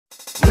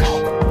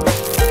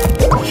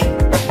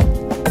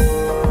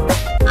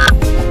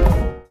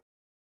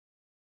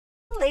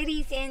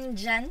and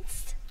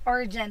gents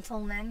or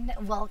gentlemen,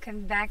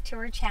 welcome back to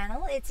our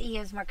channel. It's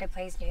EO's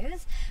Marketplace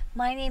News.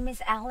 My name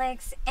is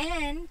Alex,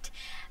 and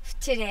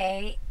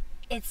today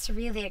it's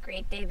really a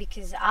great day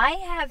because I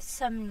have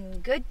some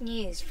good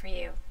news for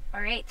you.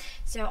 Alright,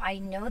 so I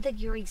know that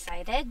you're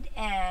excited,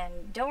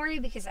 and don't worry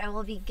because I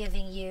will be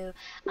giving you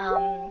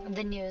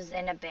the news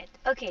in a bit.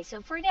 Okay,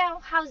 so for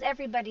now, how's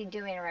everybody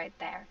doing right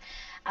there?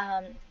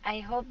 I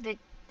hope that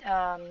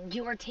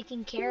you are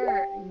taking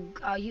care,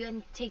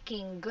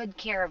 taking good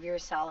care of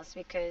yourselves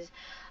because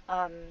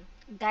um,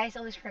 guys,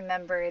 always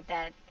remember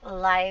that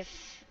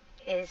life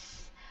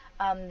is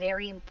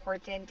very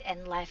important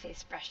and life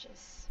is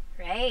precious.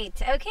 Right.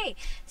 Okay.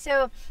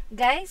 So,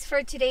 guys,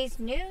 for today's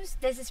news,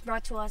 this is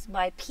brought to us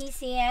by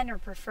PCN or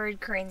Preferred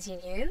Currency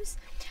News.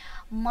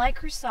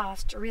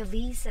 Microsoft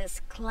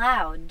releases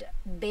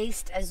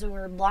cloud-based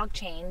Azure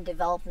blockchain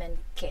development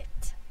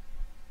kit.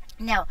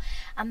 Now,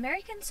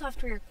 American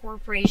software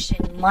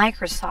corporation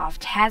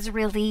Microsoft has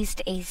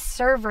released a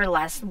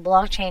serverless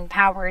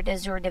blockchain-powered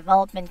Azure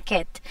development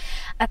kit,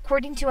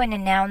 according to an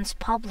announcement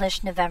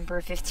published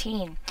November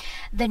 15.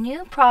 The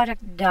new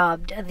product,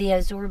 dubbed the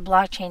Azure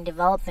Blockchain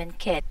Development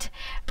Kit,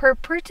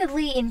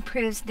 purportedly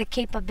improves the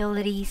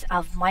capabilities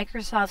of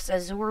Microsoft's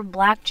Azure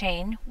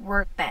Blockchain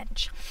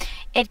Workbench.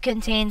 It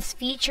contains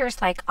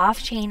features like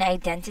off-chain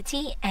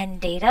identity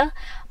and data,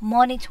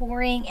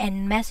 monitoring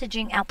and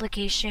messaging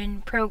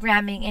application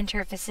programming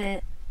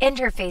interfaces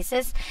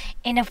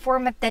in a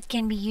format that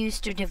can be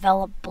used to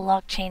develop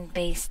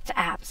blockchain-based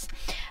apps.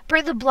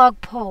 Per the blog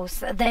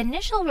post, the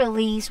initial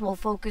release will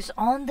focus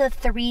on the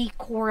three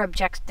core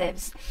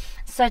objectives,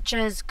 such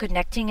as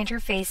connecting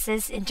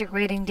interfaces,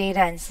 integrating data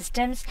and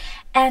systems,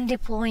 and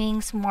deploying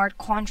smart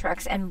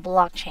contracts and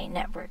blockchain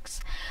networks.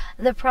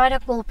 The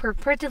product will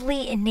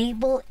purportedly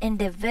enable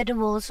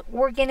individuals,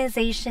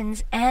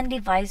 organizations, and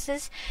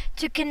devices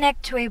to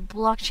connect to a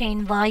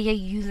blockchain via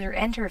user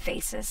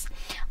interfaces.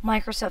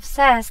 Microsoft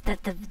says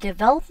that the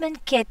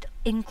development kit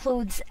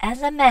includes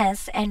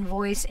SMS and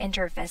voice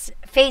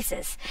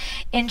interfaces,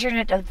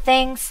 Internet of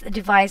Things,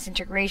 device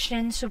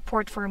integration,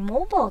 support for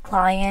mobile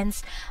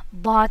clients,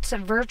 bots,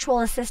 virtual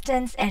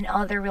assistants, and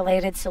other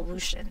related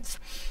solutions.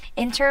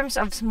 In terms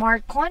of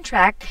smart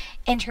contract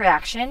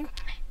interaction,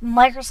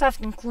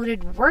 Microsoft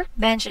included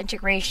Workbench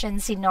integration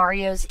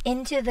scenarios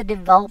into the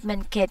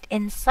development kit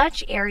in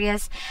such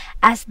areas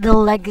as the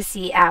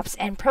legacy apps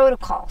and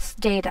protocols,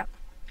 data,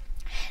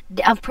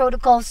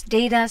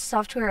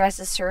 software as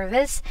a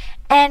service,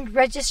 and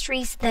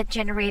registries that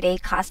generate a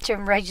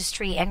custom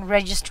registry and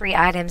registry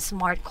item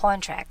smart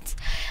contracts.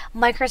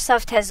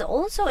 Microsoft has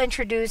also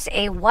introduced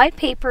a white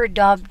paper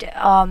dubbed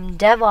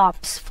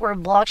DevOps for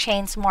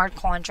blockchain smart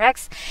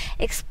contracts,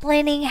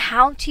 explaining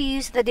how to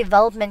use the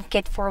development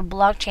kit for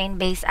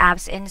blockchain-based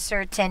apps in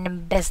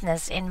certain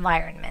business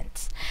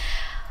environments.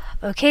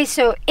 Okay,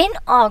 so in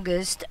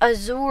August,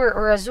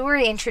 Azure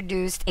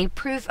introduced a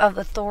proof of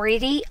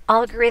authority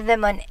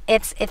algorithm on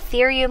its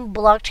Ethereum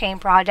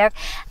blockchain product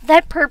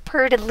that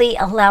purportedly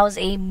allows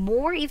a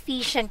more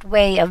efficient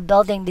way of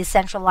building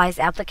decentralized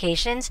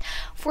applications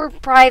for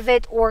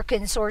private or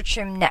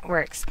consortium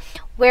networks,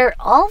 where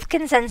all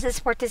consensus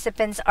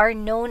participants are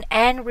known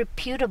and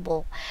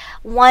reputable.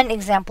 One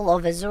example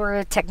of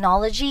Azure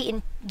technology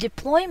in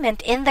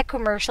deployment in the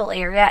commercial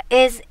area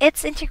is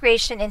its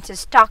integration into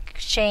stock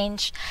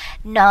exchange,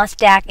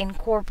 Nasdaq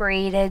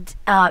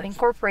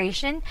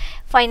Incorporation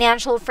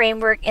financial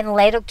framework in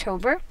late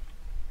October.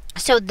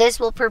 So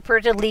this will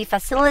purportedly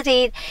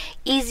facilitate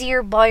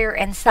easier buyer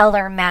and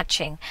seller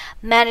matching,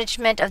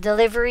 management of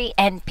delivery,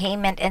 and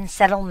payment and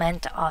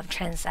settlement of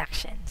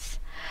transactions.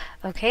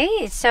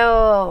 Okay,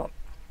 so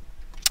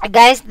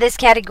guys, this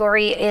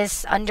category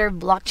is under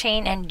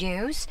blockchain and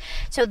news.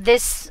 So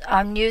this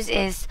news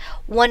is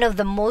one of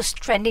the most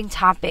trending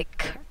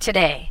topic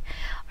today.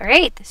 All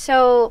right,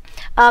 so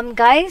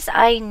guys,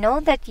 I know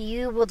that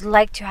you would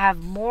like to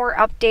have more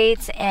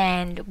updates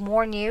and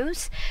more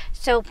news,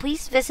 so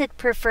please visit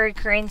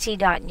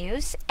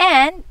preferredcurrency.news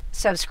and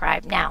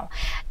subscribe now.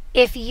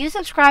 If you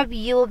subscribe,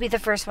 you will be the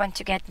first one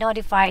to get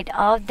notified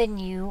of the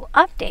new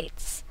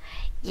updates.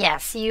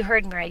 Yes, you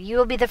heard me right. You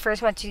will be the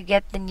first one to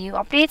get the new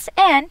updates,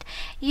 and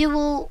you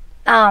will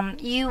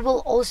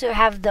also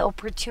have the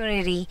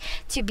opportunity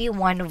to be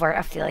one of our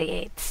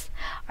affiliates.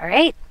 All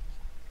right.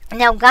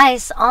 Now,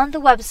 guys, on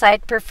the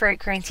website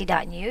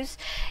preferredcurrency.news,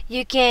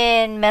 you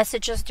can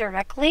message us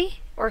directly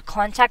or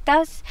contact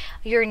us.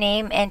 Your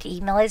name and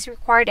email is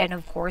required, and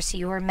of course,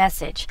 your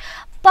message.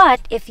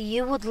 But if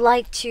you would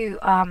like to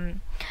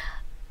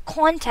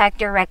contact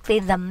directly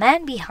the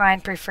man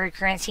behind Preferred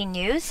Currency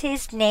News,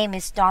 his name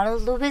is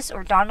Donald Lewis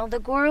or Donald the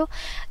Guru.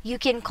 You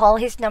can call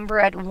his number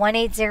at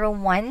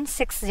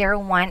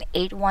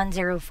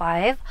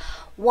 1-801-601-8105,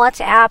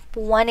 WhatsApp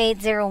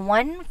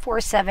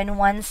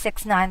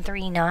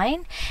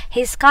 1-801-471-6939,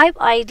 his Skype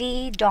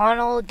ID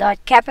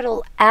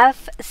Donald.capital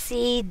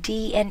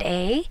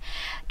F-C-D-and-A,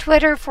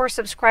 Twitter for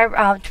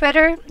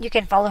Twitter, you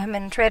can follow him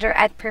on Twitter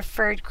at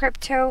Preferred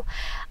Crypto.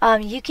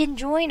 You can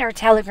join our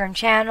Telegram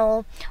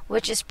channel,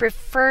 which is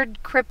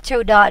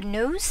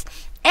preferredcrypto.news.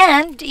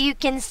 And you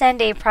can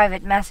send a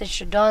private message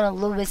to Donald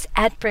Lewis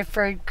at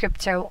Preferred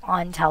Crypto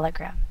on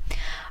Telegram.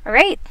 All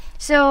right.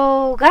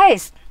 So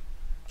guys,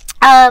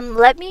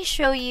 let me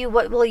show you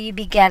what will you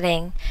be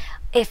getting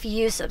if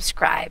you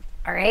subscribe.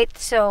 All right.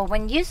 So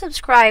when you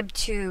subscribe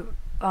to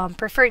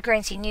Preferred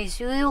Currency News,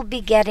 you will be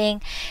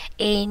getting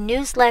a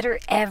newsletter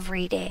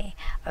every day.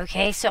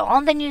 Okay, so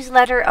on the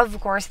newsletter, of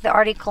course, the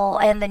article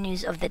and the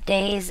news of the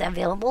day is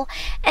available.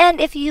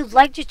 And if you'd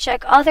like to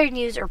check other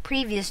news or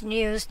previous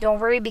news, don't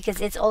worry, because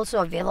it's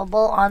also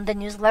available on the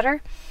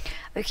newsletter.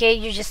 Okay,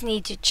 you just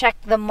need to check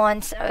the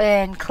months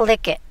and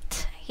click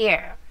it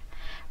here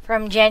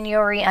from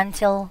January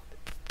until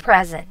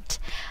present.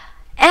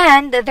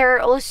 And there are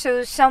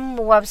also some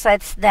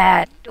websites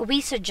that we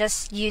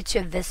suggest you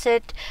to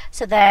visit,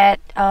 so that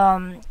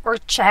or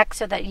check,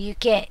 so that you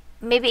can,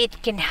 maybe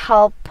it can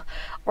help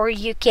or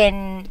you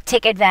can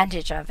take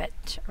advantage of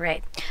it,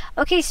 right?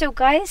 Okay, so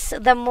guys,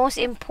 the most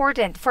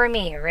important for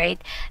me,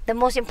 right, the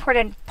most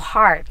important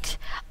part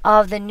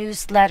of the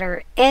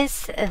newsletter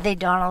is the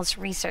Donald's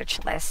research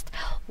list.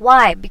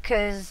 Why?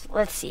 Because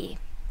let's see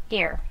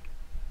here.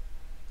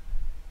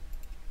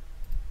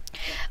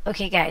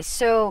 Okay guys,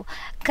 so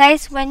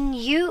guys, when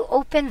you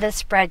open the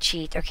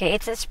spreadsheet, okay,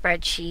 it's a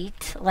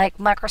spreadsheet like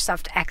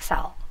Microsoft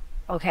Excel.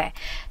 Okay,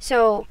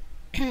 so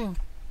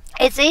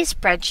it's a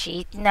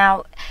spreadsheet.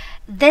 Now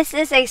this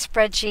is a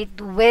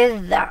spreadsheet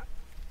with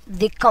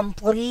the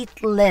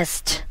complete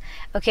list,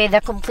 okay,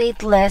 the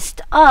complete list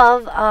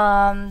of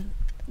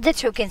the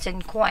tokens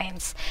and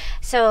coins.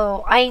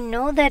 So I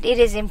know that it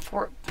is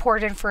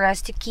important for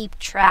us to keep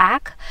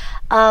track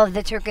of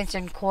the tokens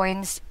and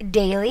coins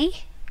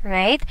daily,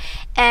 right?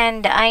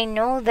 And I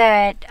know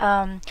that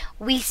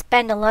we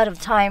spend a lot of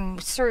time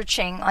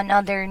searching on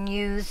other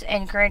news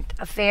and current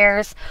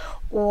affairs,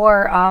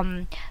 or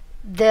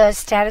the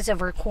status of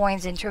our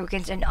coins and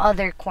tokens and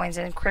other coins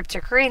and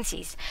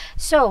cryptocurrencies.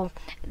 So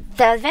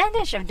the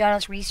advantage of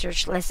Donald's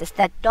research list is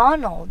that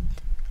Donald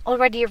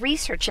already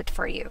researched it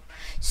for you.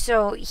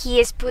 So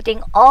he is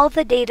putting all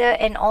the data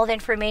and all the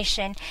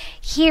information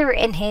here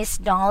in his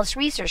Donald's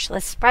research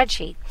list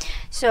spreadsheet.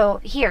 So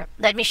here,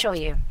 let me show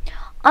you.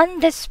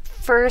 On this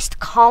first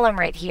column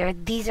right here,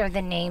 these are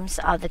the names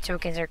of the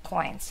tokens or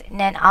coins. And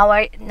then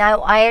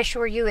now I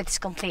assure you it's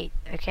complete,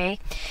 okay?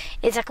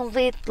 It's a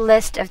complete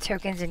list of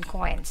tokens and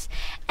coins.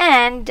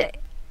 And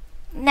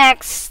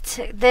next,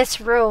 this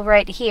row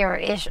right here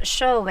is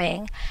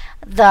showing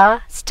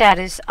the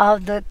status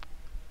of the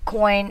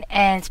coin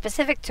and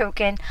specific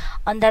token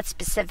on that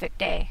specific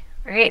day.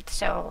 Right,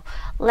 so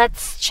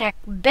let's check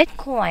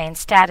Bitcoin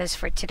status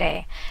for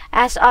today.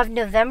 As of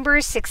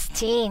November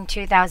 16,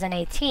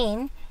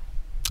 2018,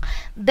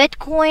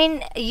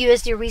 Bitcoin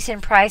USD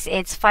recent price,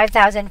 it's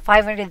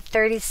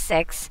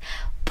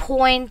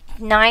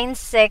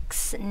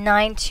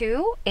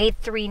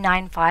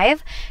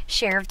 5,536.96928395.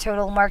 Share of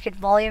total market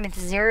volume, it's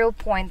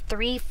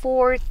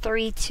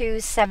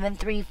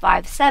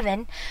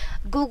 0.34327357.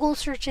 Google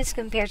searches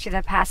compared to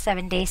the past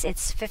 7 days,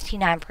 it's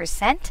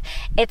 59%.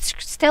 It's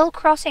still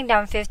crossing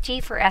down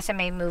 50 for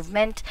SMA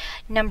movement.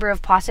 Number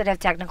of positive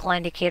technical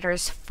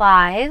indicators,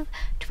 5.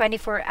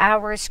 24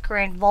 hours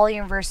current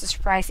volume versus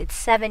price, it's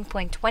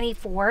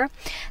 7.24.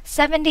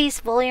 7 days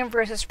volume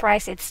versus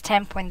price, it's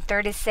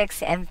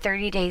 10.36. And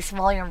 30 days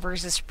volume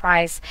versus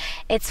price,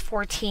 it's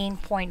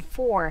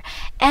 14.4.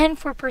 And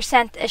for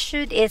percent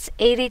issued, it's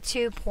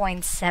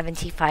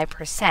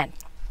 82.75%.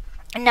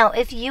 Now,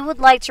 if you would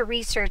like to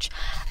research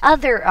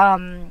other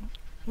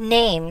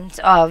names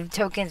of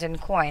tokens and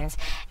coins,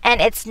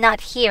 and it's not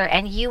here,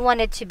 and you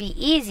want it to be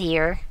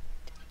easier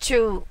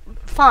to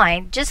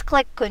find, just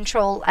click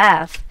Control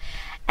F,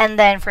 and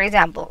then, for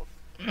example,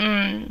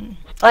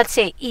 let's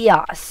say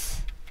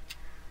EOS.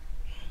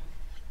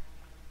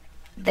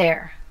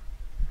 There.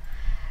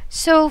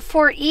 So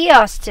for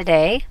EOS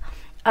today,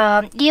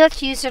 EOS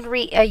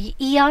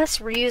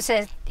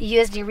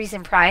USD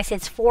recent price,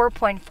 it's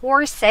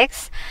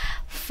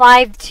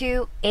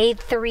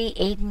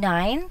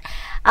 4.46528389.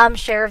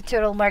 Share of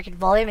total market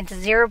volume, it's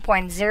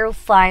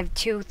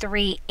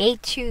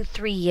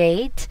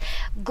 0.05238238.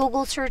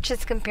 Google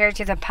searches compared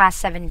to the past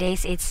 7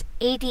 days, it's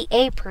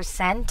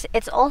 88%.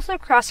 It's also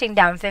crossing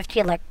down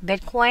 50 like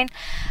Bitcoin.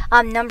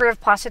 Number of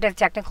positive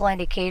technical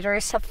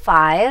indicators,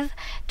 5.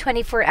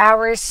 24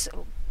 hours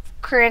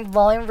current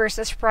volume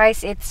versus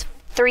price, it's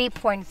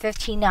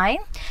 3.59.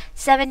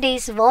 7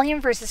 days volume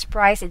versus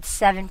price, it's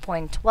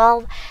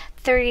 7.12.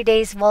 30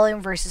 days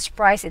volume versus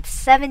price, it's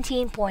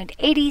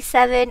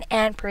 17.87.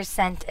 And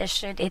percent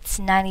issued, it's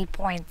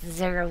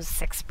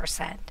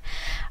 90.06%.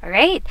 All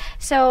right,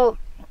 so,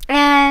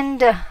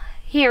 and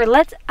here,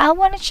 I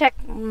want to check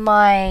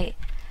my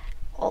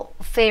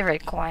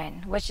favorite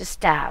coin, which is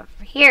DAV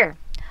here.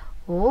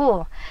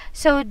 Ooh,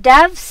 so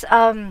DAV's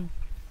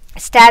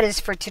status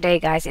for today,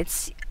 guys,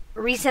 it's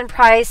recent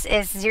price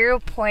is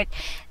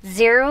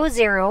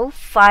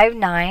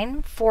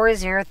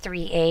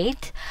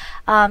 0.00594038.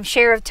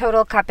 Share of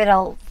total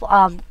capital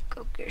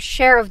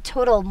share of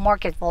total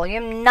market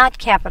volume, not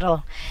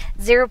capital,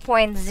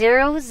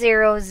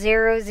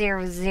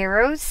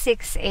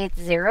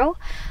 0.0000680.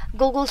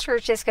 Google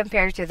searches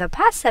compared to the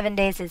past 7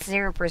 days, it's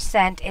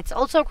 0%. It's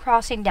also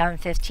crossing down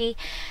 50.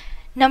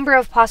 Number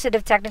of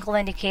positive technical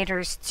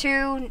indicators,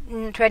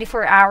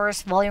 24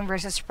 hours volume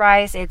versus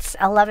price, it's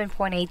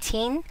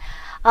 11.18.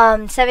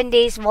 7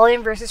 days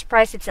volume versus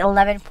price, it's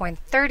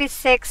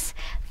 11.36.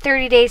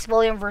 30 days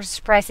volume versus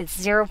price, it's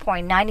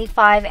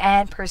 0.95,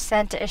 and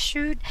percent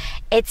issued,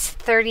 it's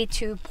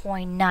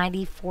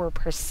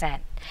 32.94%.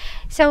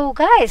 So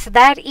guys,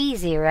 that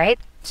easy, right?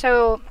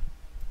 So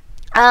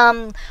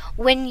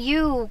when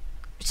you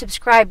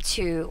subscribe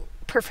to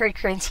Preferred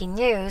Currency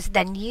News,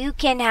 then you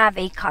can have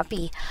a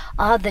copy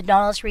of the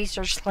Donald's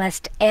Research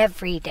List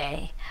every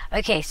day.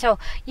 Okay, so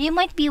you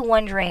might be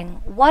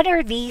wondering, what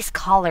are these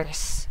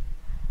colors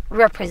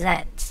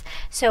represents?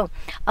 So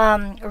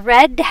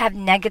red have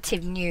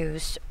negative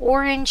news,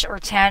 orange or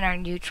tan are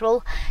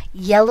neutral,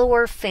 yellow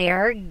or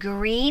fair,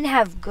 green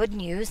have good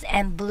news,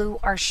 and blue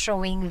are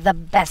showing the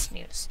best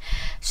news.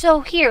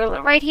 So here,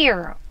 right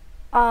here,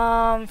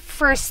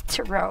 first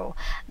row,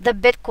 the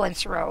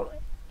Bitcoins row,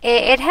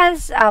 it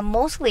has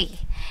mostly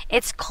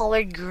it's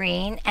colored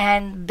green,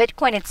 and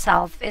Bitcoin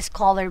itself is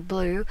colored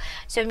blue,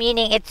 so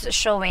meaning it's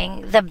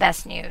showing the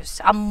best news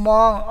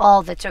among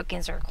all the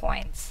tokens or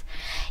coins.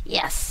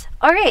 Yes.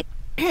 All right.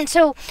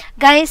 So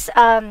guys,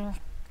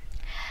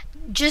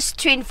 just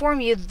to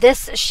inform you,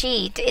 this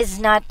sheet is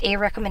not a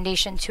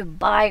recommendation to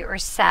buy or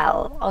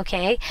sell.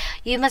 Okay,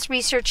 you must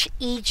research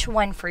each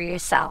one for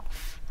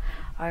yourself.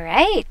 All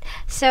right,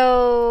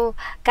 so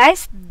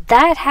guys,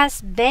 that has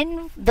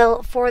been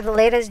for the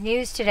latest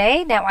news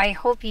today. Now I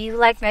hope you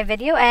liked my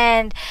video,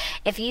 and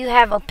if you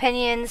have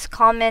opinions,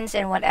 comments,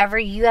 and whatever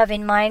you have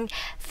in mind,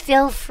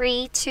 feel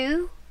free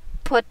to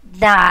put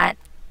that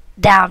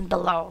down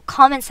below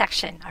comment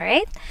section. All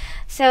right,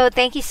 so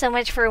thank you so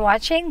much for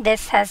watching.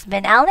 This has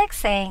been Alex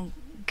saying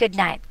good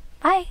night.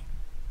 Bye.